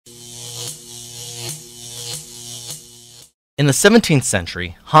In the 17th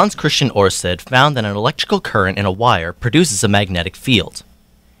century, Hans Christian Ørsted found that an electrical current in a wire produces a magnetic field.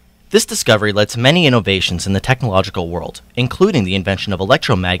 This discovery led to many innovations in the technological world, including the invention of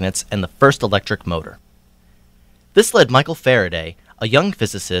electromagnets and the first electric motor. This led Michael Faraday, a young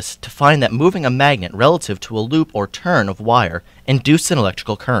physicist, to find that moving a magnet relative to a loop or turn of wire induced an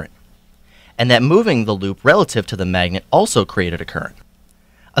electrical current, and that moving the loop relative to the magnet also created a current.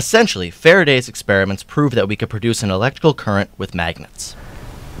 Essentially, Faraday's experiments proved that we could produce an electrical current with magnets.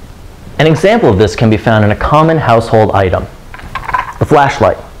 An example of this can be found in a common household item, the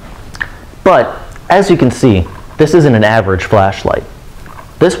flashlight. But, as you can see, this isn't an average flashlight.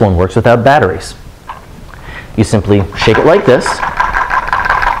 This one works without batteries. You simply shake it like this,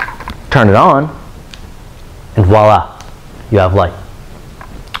 turn it on, and voila, you have light.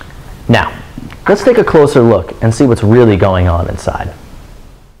 Now, let's take a closer look and see what's really going on inside.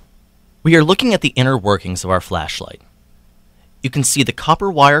 We are looking at the inner workings of our flashlight. You can see the copper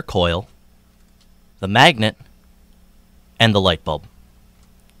wire coil, the magnet, and the light bulb.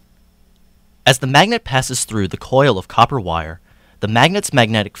 As the magnet passes through the coil of copper wire, the magnet's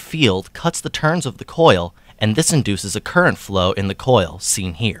magnetic field cuts the turns of the coil, and this induces a current flow in the coil,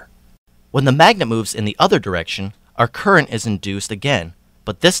 seen here. When the magnet moves in the other direction, our current is induced again,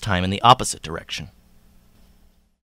 but this time in the opposite direction.